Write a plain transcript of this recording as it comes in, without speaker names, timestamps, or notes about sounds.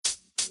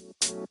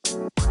Hola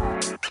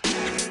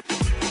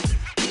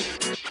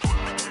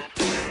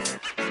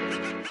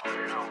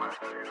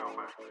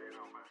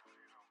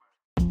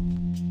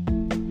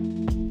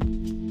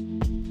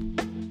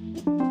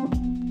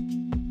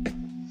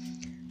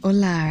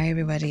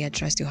everybody, I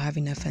trust you're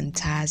having a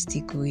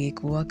fantastic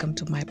week. Welcome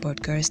to my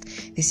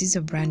podcast. This is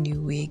a brand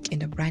new week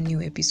and a brand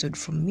new episode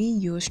from me,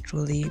 yours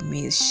truly,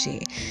 Miss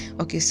Shay.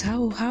 Okay,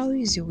 so how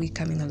is your week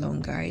coming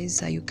along,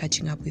 guys? Are you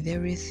catching up with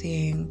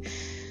everything?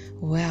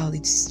 Well,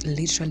 it's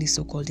literally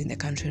so cold in the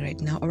country right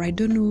now, or I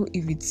don't know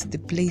if it's the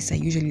place I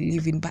usually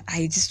live in, but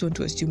I just want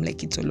to assume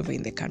like it's all over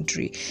in the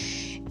country.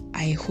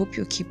 I hope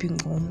you're keeping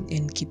warm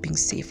and keeping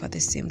safe at the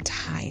same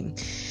time.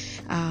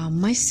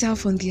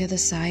 Myself, on the other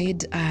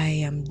side, I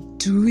am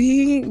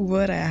doing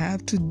what I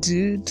have to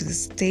do to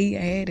stay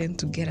ahead and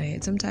to get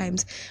ahead.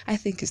 Sometimes I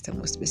think it's the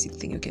most basic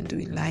thing you can do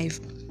in life.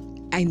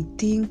 I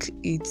think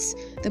it's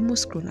the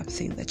most grown-up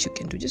thing that you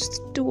can do. Just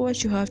do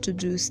what you have to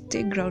do,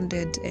 stay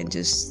grounded, and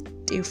just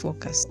stay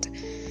focused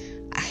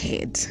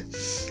ahead.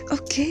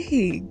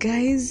 Okay,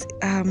 guys,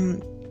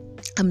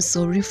 I'm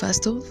sorry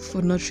first off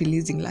for not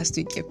releasing last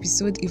week's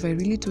episode. If I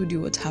really told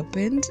you what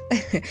happened,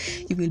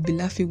 you will be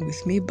laughing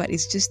with me, but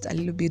it's just a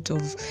little bit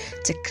of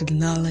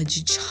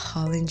technology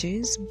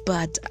challenges,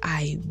 but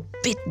I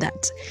beat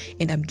that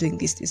and I'm doing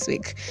this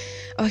week.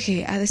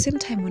 Okay, at the same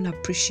time, I want to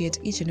appreciate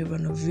each and every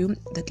one of you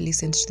that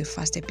listened to the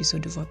first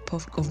episode of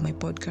my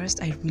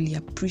podcast. I really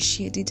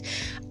appreciate it.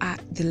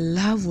 The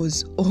love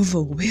was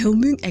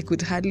overwhelming. I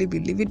could hardly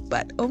believe it,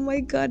 but oh my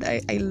God,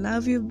 I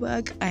love you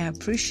back. I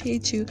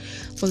appreciate you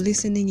for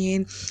listening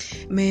in,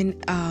 man.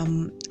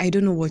 I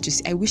don't know what to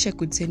say. I wish I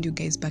could send you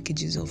guys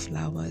packages of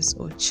flowers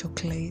or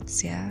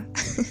chocolates, yeah.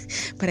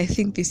 But I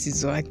think this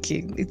is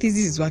working. This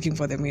is working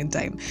for the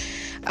meantime.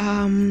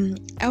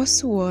 I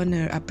also want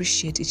to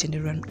appreciate each and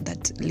everyone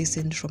that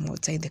listened from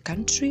outside the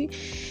country,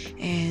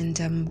 and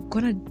I'm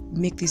gonna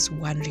make this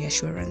one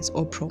reassurance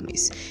or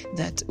promise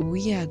that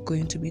we are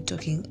going to be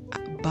talking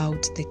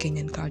about the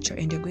Kenyan culture,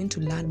 and you're going to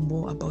learn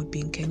more about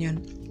being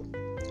Kenyan,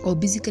 or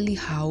basically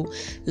how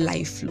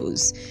life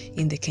flows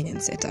in the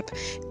Kenyan setup.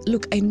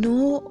 Look, I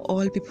know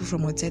all people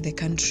from outside the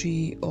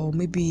country, or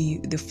maybe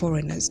the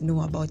foreigners,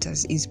 know about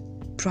us is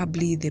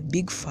probably the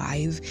big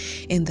five,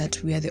 and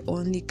that we are the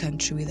only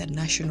country with a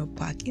national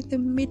park in the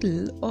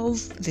middle of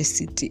the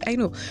city. I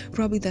know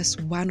probably that's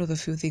one of the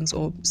few things,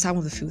 or some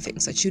of the few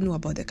things that you know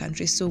about the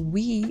country. So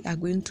we are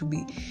going to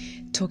be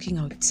talking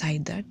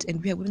outside that,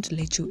 and we are going to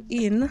let you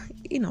in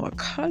our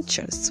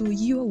culture. So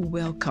you're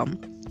welcome.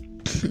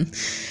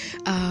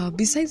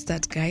 Besides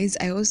that, guys,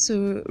 I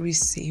also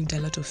received a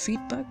lot of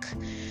feedback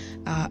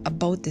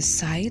about the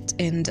site,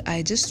 and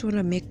I just want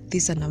to make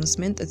this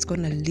announcement that's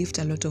going to lift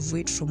a lot of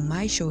weight from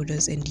my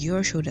shoulders and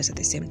your shoulders at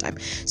the same time.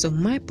 So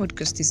my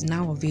podcast is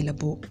now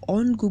available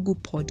on Google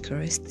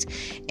Podcasts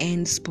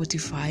and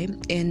Spotify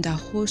and a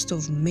host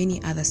of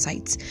many other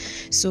sites.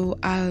 So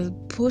I'll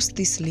post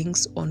these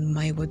links on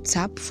my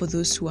WhatsApp for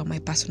those who are my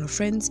personal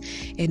friends,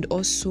 and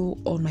also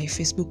on my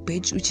Facebook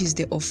page, which is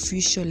the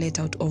official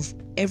layout of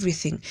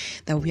everything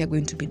that we are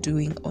going to be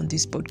doing on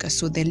this podcast.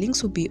 So the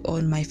links will be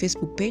on my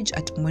Facebook page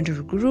at Mwende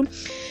Ruguru.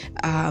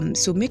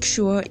 So make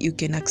sure you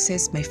can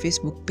access my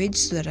Facebook page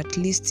so that at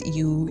least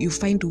you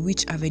find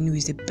which avenue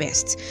is the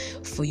best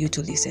for you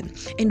to listen.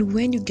 And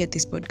when you get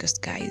this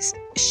podcast, guys,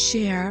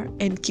 share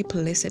and keep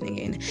listening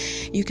in.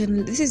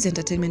 This is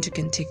entertainment you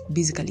can take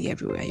basically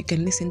everywhere. You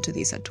can listen to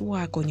this at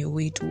work, on your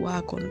way to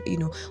work, on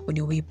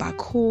your way back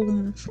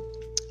home.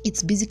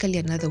 It's basically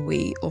another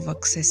way of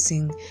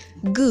accessing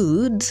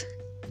good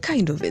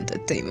kind of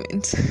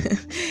entertainment.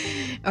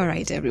 All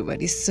right,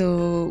 everybody.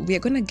 So we are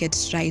going to get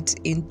right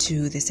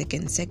into the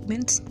second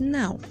segment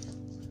now.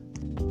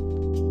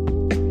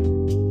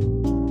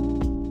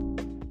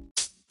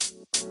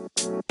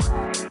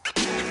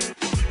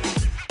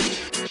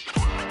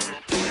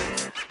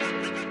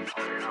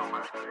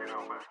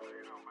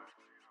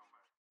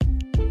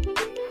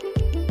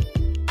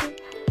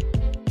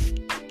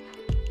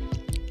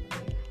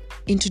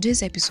 In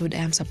today's episode, I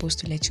am supposed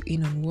to let you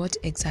in on what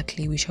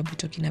exactly we shall be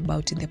talking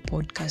about in the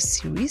podcast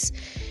series.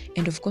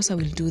 And of course, I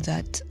will do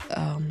that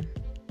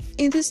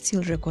in this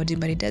still recording,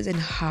 but it doesn't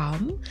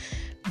harm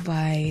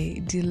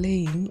by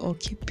delaying or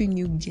keeping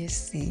you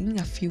guessing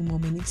a few more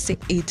minutes, say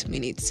 8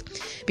 minutes.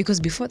 Because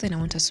before then, I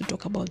want us to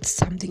talk about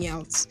something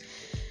else.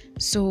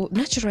 So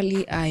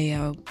naturally,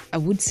 I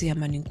would say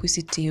I'm an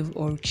inquisitive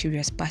or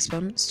curious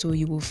person. So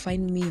you will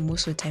find me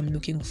most of the time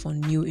looking for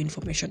new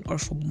information or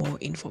for more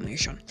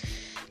information.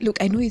 Look,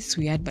 I know it's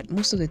weird, but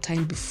most of the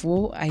time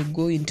before I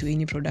go into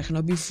any production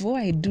or before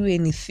I do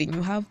anything,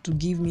 you have to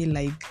give me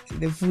like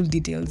the full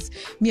details.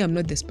 Me, I'm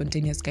not the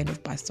spontaneous kind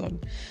of person.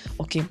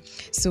 Okay,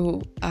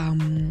 so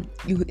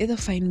you will either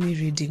find me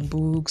reading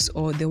books,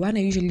 or the one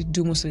I usually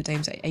do most of the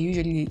times, I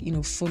usually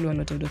follow a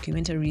lot of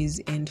documentaries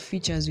and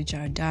features which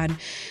are done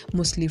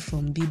mostly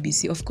from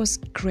BBC, of course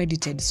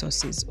credited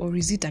sources, or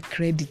is it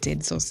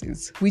accredited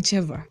sources,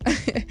 whichever.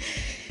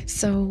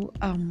 So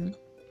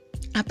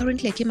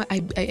apparently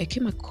I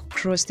came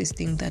across this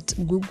thing that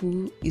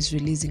Google is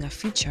releasing a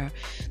feature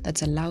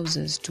that allows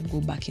us to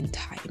go back in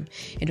time.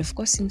 And of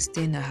course, since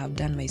then I have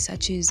done my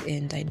searches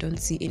and I don't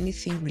see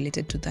anything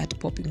related to that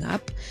popping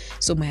up.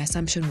 So my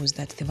assumption was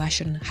that the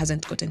version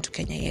hasn't gotten to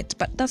Kenya yet.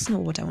 But that's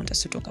not what I want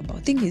us to talk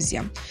about. Thing is,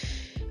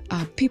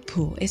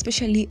 people,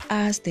 especially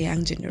us, the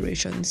young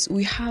generations,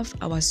 we have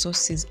our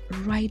sources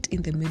right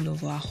in the middle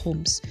of our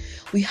homes.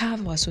 We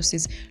have our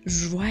sources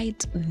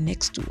right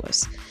next to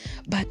us.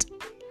 But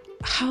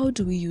how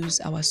do we use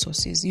our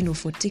sources,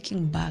 for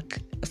taking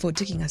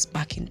us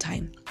back in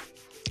time?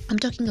 I'm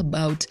talking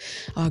about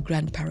our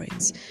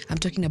grandparents. I'm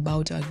talking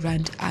about our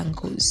grand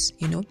uncles.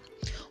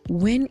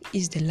 When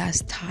is the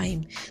last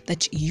time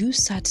that you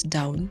sat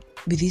down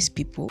with these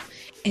people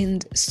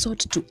and sought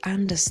to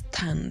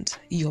understand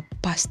your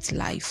past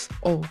life,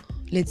 or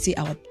let's say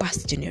our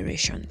past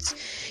generations?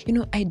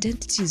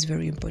 Identity is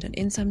very important.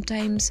 And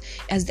sometimes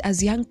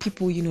as young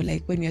people,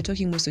 like when we are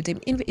talking most of the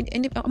time,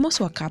 and I'm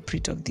also a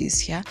culprit of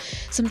this,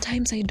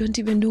 sometimes I don't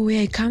even know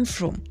where I come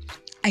from.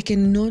 I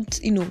cannot,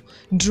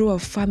 draw a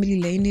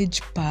family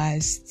lineage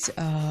past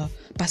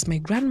my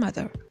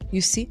grandmother,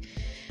 you see.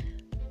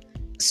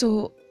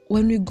 So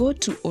when we go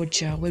to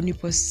Ocha, when we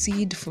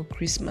proceed for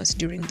Christmas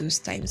during those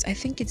times, I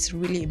think it's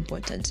really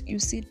important you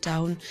sit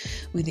down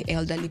with the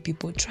elderly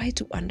people, try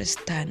to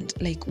understand,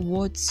 like,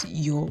 what's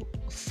your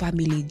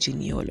family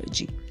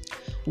genealogy?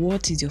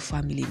 What is your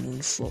family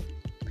known for?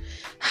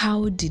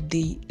 How did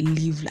they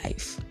live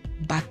life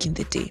back in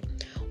the day?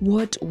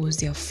 What was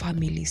their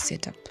family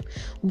setup?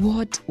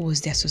 What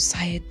was their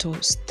societal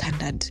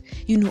standard,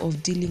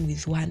 of dealing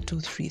with 1, 2,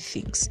 3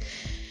 things?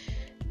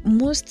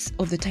 Most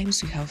of the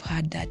times we have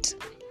heard that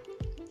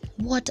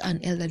what an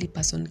elderly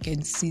person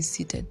can see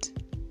seated,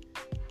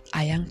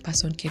 a young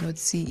person cannot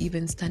see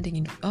even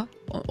standing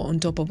on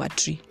top of a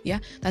tree.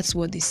 That's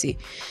what they say.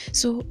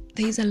 So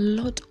there is a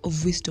lot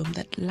of wisdom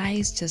that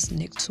lies just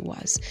next to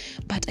us,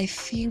 but I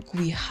think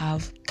we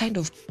have kind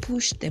of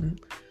pushed them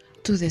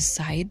to the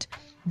side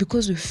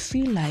because we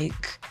feel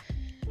like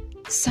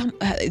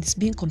it's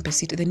being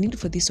compensated. The need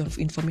for this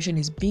information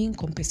is being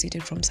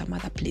compensated from some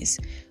other place,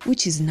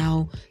 which is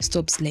now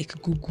stops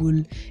like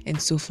Google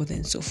and so forth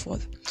and so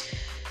forth.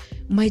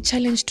 My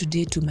challenge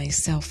today to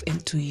myself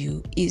and to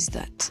you is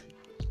that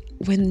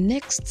when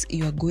next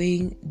you are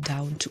going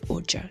down to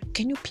Ocha,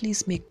 can you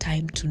please make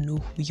time to know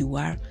who you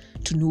are,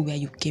 to know where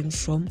you came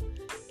from,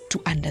 to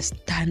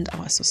understand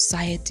our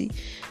society?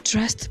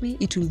 Trust me,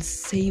 it will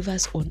save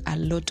us on a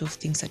lot of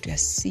things that we are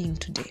seeing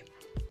today.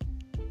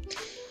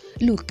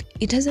 Look,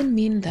 it doesn't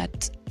mean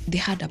that they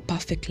had a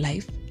perfect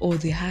life or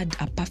they had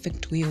a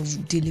perfect way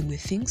of dealing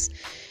with things,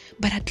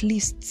 but at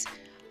least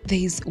there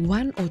is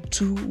 1 or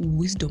 2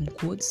 wisdom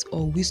quotes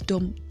or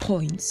wisdom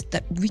points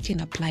that we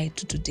can apply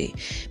to today.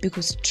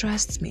 Because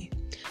trust me,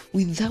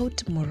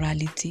 without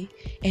morality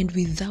and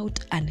without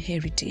an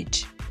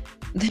heritage,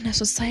 then a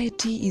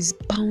society is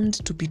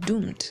bound to be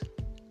doomed.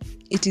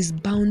 It is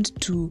bound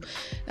to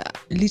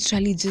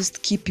literally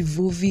just keep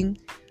evolving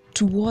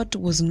to what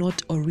was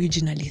not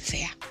originally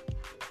there.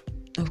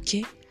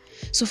 Okay?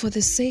 So for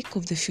the sake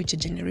of the future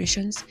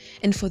generations,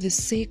 and for the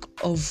sake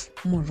of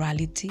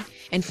morality,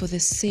 and for the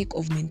sake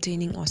of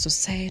maintaining our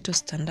societal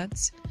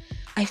standards,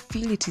 I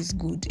feel it is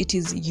good. It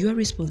is your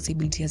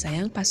responsibility as a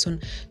young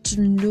person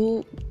to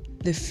know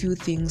the few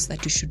things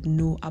that you should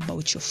know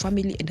about your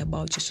family and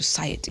about your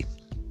society.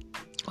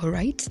 All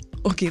right?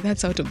 Okay,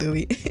 that's out of the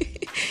way.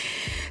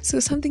 So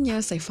something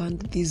else I found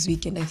this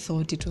week and I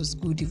thought it was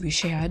good if we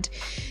shared.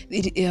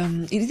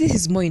 This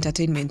is more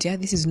entertainment,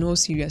 This is no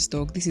serious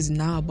talk. This is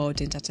now about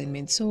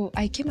entertainment. So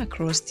I came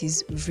across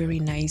this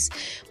very nice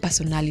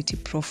personality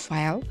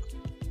profile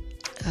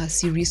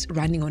series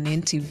running on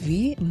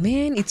NTV.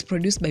 Man, it's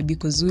produced by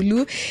Biko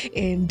Zulu,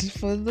 and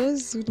for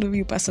those who know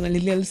me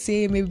personally, I'll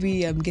say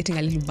maybe I'm getting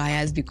a little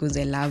biased because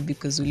I love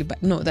Biko Zulu,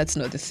 but no, that's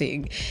not the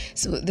thing.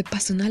 So the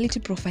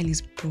personality profile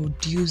is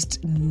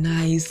produced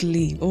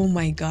nicely. Oh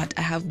my God,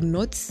 I have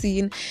not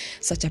seen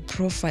such a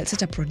profile,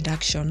 such a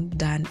production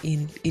done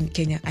in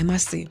Kenya, I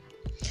must say.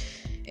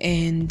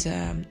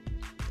 And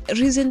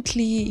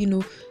recently,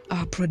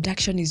 our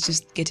production is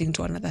just getting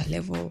to another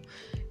level.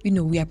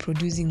 We are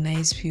producing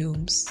nice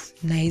films,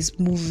 nice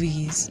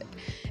movies.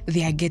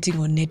 They are getting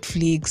on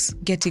Netflix,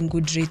 getting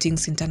good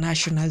ratings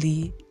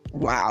internationally.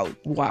 Wow.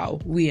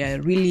 We are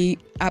really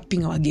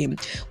upping our game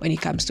when it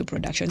comes to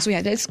production. So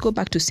let's go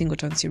back to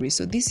Singleton series.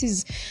 So this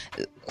is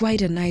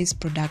quite a nice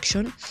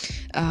production.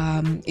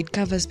 It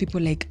covers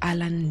people like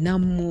Alan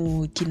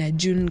Namu, Kina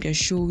June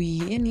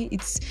Gashowi,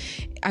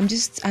 and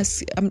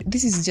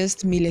this is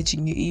just me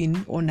letting you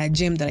in on a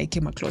gem that I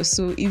came across.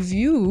 So if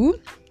you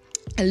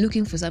are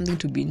looking for something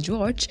to binge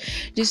watch,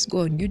 just go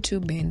on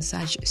YouTube and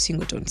search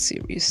Singleton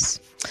series.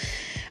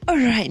 All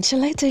right,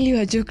 shall I tell you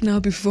a joke now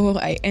before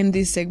I end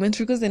this segment?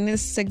 Because the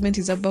next segment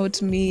is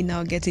about me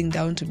now getting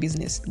down to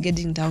business,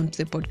 getting down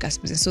to the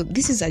podcast business. So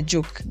this is a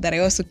joke that I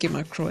also came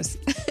across.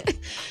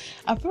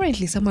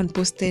 apparently someone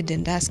posted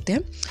and asked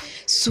them,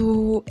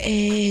 so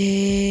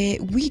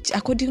which,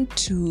 according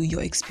to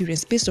your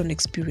experience, based on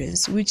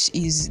experience, which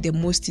is the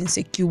most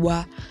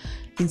insecure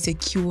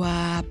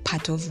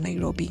part of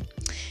Nairobi?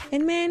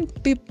 And man,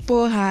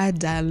 people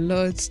had a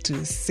lot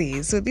to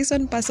say. So this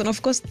one person,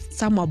 of course,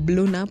 some were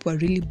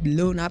really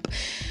blown up,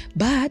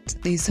 but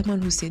there is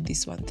someone who said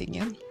this one thing,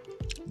 yeah.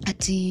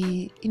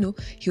 He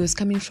was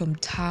coming from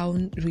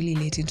town really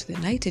late into the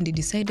night and he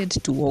decided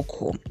to walk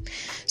home.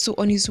 So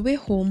on his way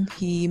home,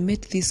 he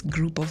met this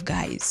group of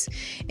guys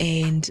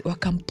and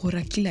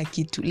wakampora kila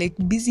kitu, like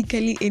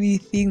basically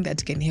anything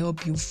that can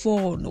help you,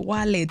 phone,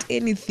 wallet,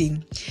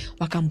 anything,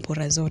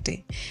 wakampora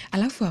zote.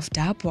 Alafu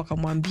after hapo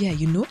wakamwambia,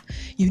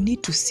 you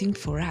need to sing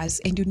for us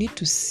and you need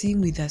to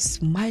sing with a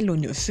smile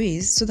on your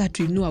face so that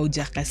we know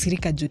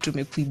haujakasirika juu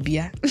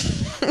tumekuibia.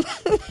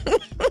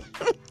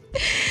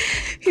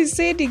 He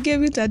said he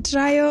gave it a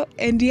trial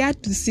and he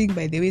had to sing,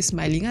 by the way,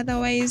 smiling.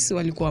 Otherwise,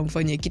 walikuwa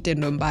mfanye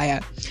kitendo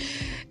mbaya.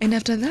 And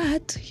after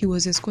that, he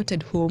was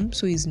escorted home,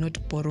 so he's not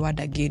forward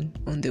again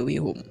on the way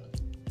home.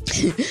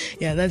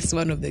 Yeah, that's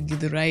one of the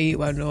Githurai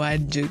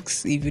 101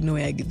 jokes, if you know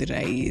where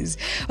Githurai is.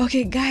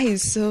 Okay,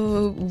 guys,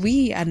 so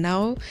we are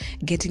now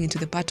getting into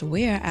the part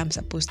where I'm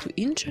supposed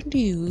to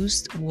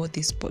introduce what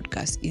this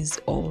podcast is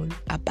all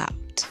about.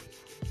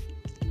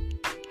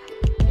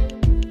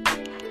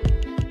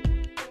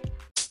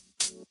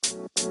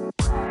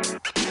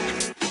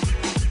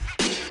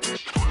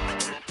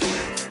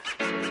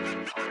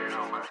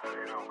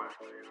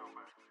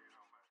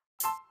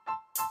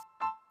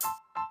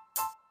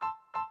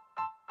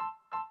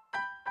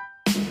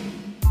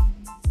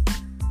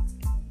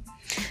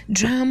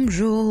 Drum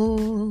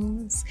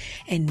rolls.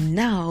 And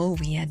now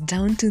we are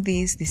down to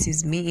this. This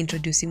is me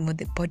introducing what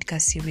the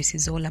podcast series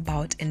is all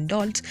about and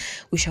what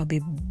we shall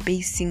be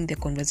basing the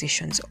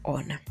conversations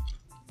on.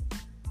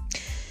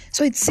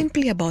 So it's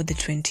simply about the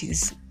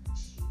 20s.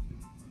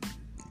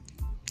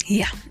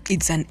 Yeah,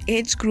 it's an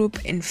age group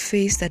and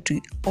phase that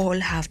we all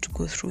have to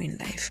go through in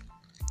life.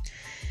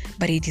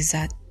 But it is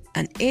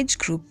an age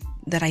group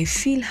that I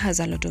feel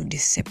has a lot of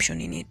deception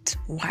in it.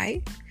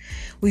 Why?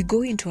 We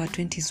go into our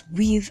 20s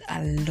with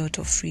a lot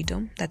of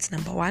freedom. That's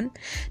number one.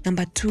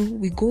 Number two,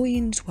 we go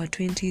into our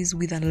 20s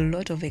with a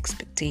lot of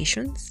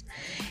expectations.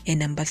 And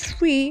number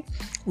three,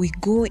 we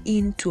go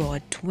into our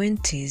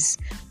 20s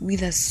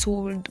with a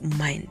sold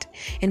mind.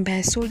 And by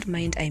a sold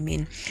mind, I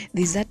mean,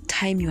 there's that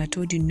time you are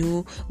told,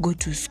 go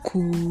to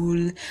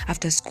school.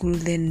 After school,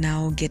 then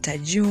now get a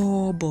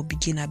job or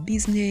begin a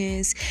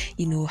business,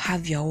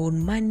 have your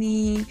own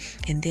money.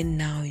 And then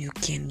now you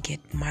can get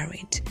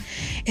married.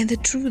 And the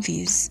truth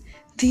is,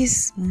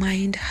 this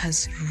mind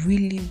has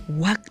really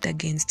worked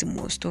against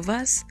most of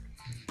us.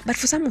 But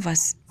for some of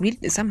us, really,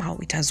 somehow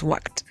it has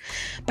worked.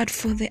 But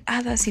for the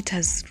others, it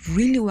has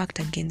really worked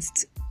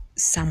against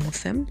some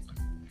of them.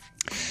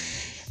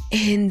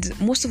 And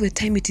most of the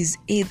time, it is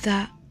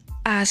either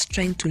us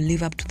trying to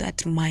live up to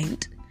that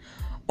mind,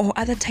 or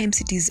other times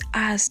it is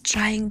us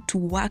trying to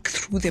work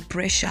through the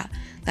pressure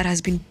that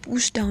has been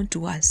pushed down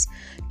to us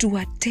to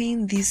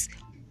attain this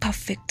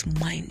perfect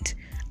mind,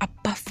 a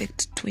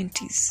perfect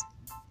 20s.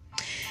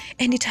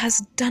 And it has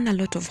done a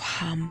lot of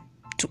harm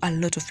to a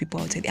lot of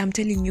people out there. I'm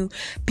telling you,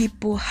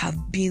 people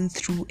have been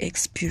through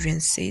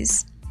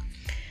experiences.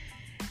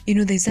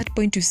 There's that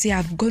point to say,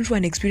 I've gone through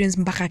an experience,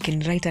 mpaka I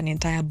can write an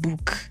entire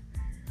book.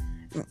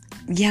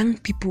 Young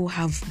people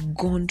have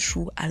gone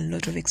through a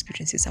lot of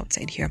experiences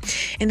outside here.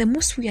 And the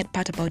most weird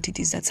part about it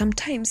is that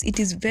sometimes it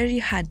is very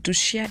hard to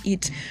share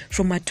it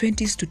from our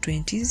 20s to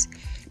 20s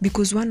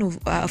because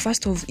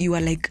first of you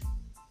are like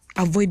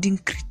avoiding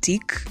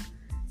critique,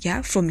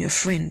 from your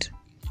friend.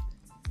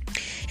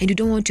 And you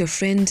don't want your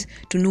friend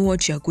to know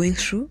what you're going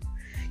through.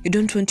 You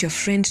don't want your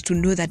friend to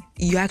know that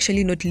you're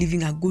actually not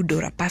living a good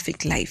or a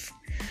perfect life.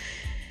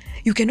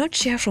 You cannot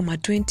share from a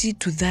 20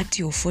 to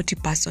 30 or 40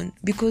 person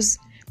because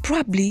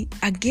probably,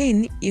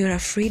 again, you're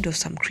afraid of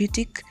some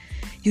critic.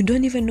 You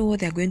don't even know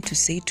what they're going to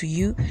say to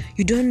you.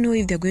 You don't know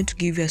if they're going to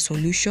give you a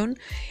solution.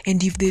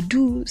 And if they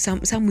do, some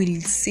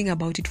will sing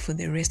about it for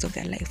the rest of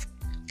their life.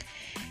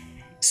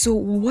 So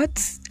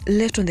what's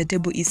left on the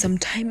table is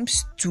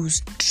sometimes to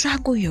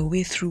struggle your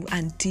way through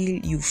until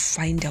you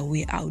find a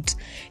way out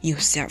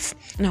yourself.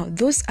 Now,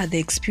 those are the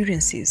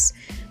experiences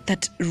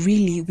that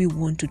really we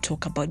want to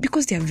talk about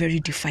because they are very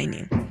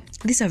defining.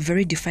 These are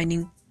very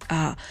defining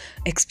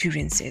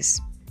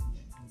experiences.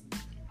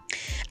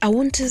 I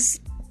want us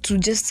to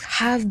just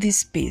have this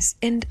space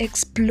and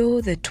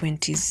explore the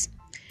 20s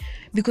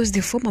because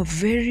they form a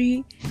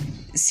very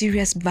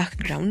serious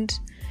background,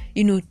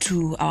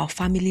 to our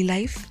family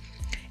life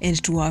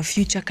and to our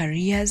future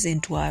careers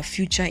and to our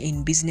future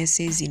in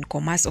businesses, in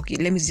commerce. Okay,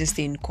 let me just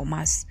say in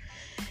commerce.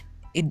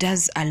 It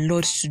does a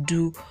lot to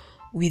do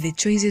with the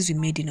choices we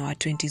made in our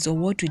 20s or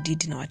what we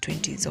did in our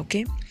 20s,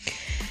 okay?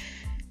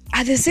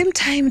 At the same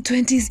time,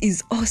 20s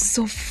is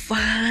also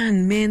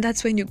fun, man.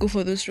 That's when you go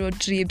for those road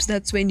trips.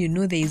 That's when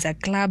there is a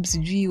club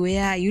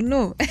where,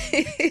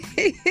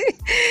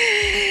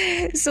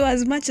 So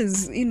as much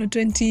as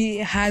 20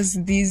 has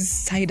this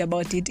side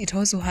about it, it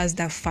also has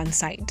that fun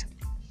side.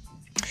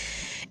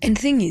 And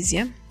thing is,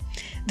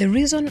 the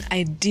reason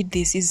I did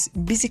this is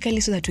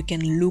basically so that we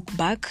can look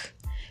back,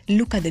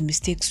 look at the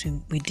mistakes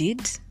we did,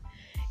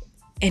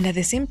 and at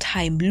the same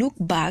time look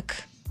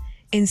back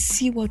and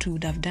see what we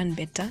would have done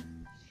better.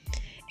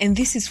 And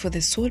this is for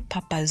the sole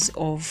purpose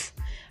of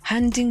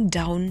handing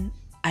down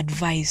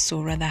advice,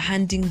 or rather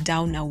handing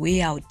down a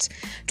way out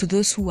to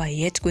those who are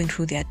yet going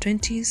through their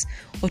 20s,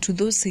 or to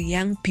those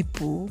young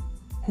people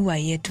who are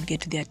yet to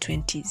get to their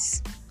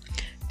 20s.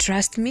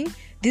 Trust me,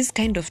 this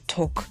kind of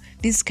talk,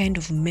 this kind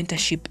of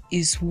mentorship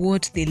is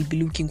what they'll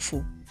be looking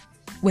for.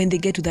 When they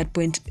get to that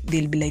point,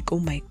 they'll be like, oh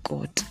my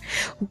God,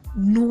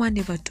 no one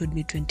ever told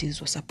me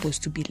 20s was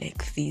supposed to be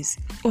like this.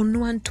 Or no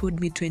one told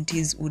me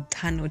 20s would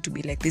turn out to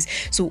be like this.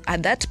 So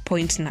at that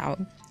point now,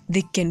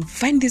 they can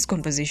find this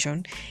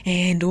conversation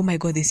and oh my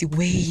God, they say,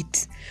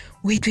 wait.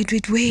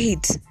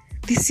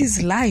 This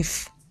is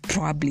life,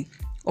 probably.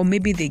 Or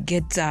maybe they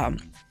get...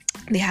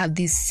 they have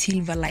this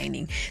silver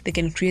lining. They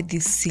can create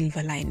this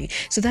silver lining.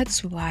 So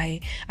that's why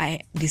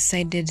I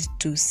decided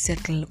to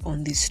settle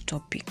on this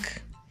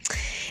topic.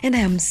 And I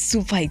am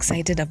super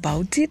excited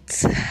about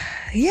it.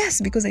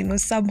 Yes, because I know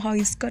somehow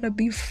it's gonna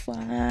be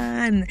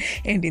fun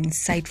and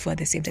insightful at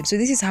the same time. So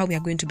this is how we are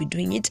going to be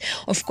doing it.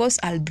 Of course,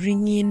 I'll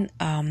bring in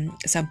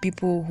some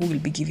people who will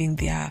be giving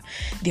their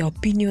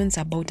opinions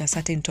about a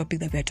certain topic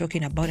that we are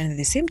talking about. And at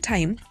the same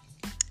time,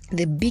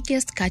 the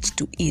biggest catch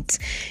to it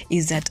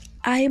is that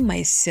I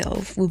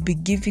myself will be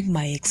giving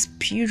my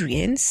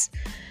experience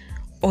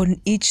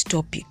on each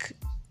topic.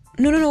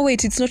 No,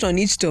 wait, it's not on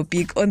each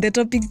topic. On the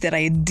topics that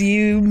I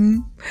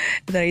deem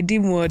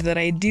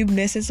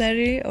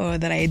necessary, or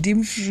that I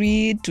deem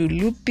free to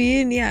loop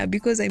in. Yeah,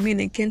 because I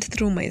can't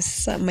throw my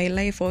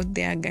life out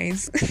there,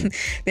 guys.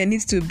 There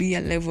needs to be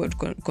a level of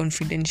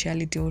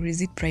confidentiality, or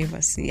is it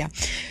privacy? Yeah.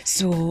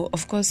 So,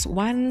 of course,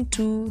 1,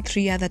 2,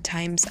 3 other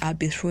times I'll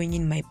be throwing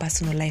in my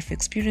personal life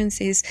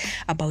experiences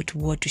about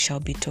what we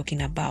shall be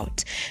talking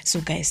about.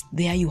 So, guys,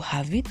 there you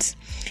have it.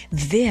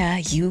 There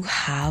you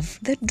have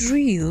the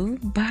drill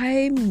by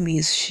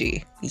Miss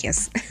She.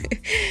 Yes.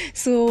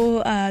 So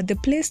the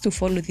place to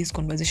follow these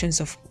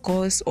conversations, of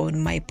course, on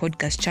my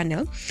podcast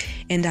channel,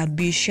 and I'll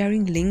be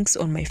sharing links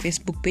on my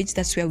Facebook page.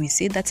 That's where we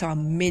say that's our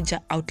major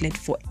outlet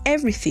for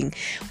everything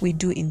we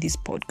do in this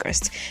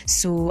podcast.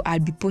 So I'll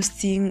be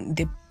posting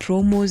the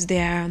promos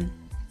there,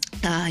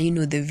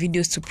 the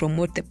videos to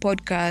promote the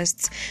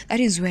podcasts. That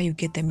is where you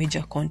get the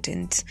major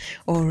content,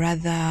 or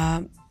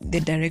rather the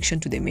direction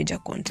to the major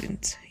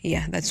content.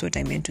 Yeah, that's what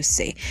I meant to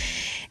say.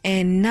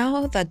 And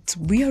now that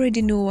we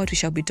already know what we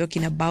shall be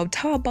talking about,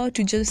 how about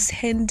you just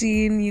send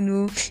in,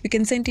 you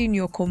can send in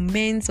your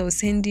comments or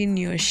send in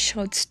your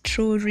short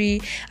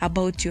story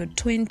about your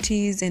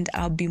 20s, and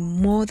I'll be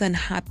more than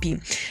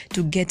happy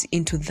to get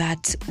into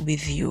that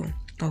with you.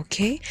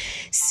 Okay,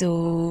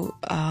 so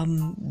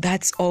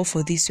that's all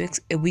for this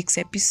week's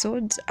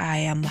episode. I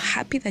am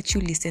happy that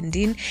you listened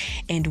in,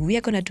 and we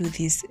are gonna do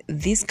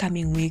this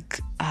coming week,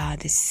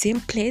 the same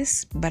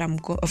place. But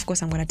of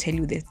course I'm gonna tell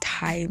you the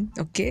time,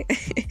 okay?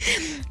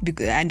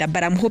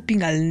 But I'm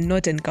hoping I'll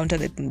not encounter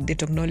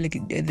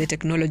the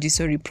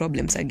technology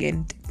problems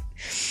again.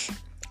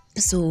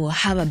 So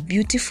have a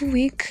beautiful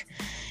week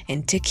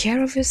and take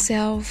care of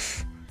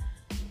yourself.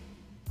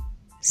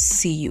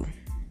 See you.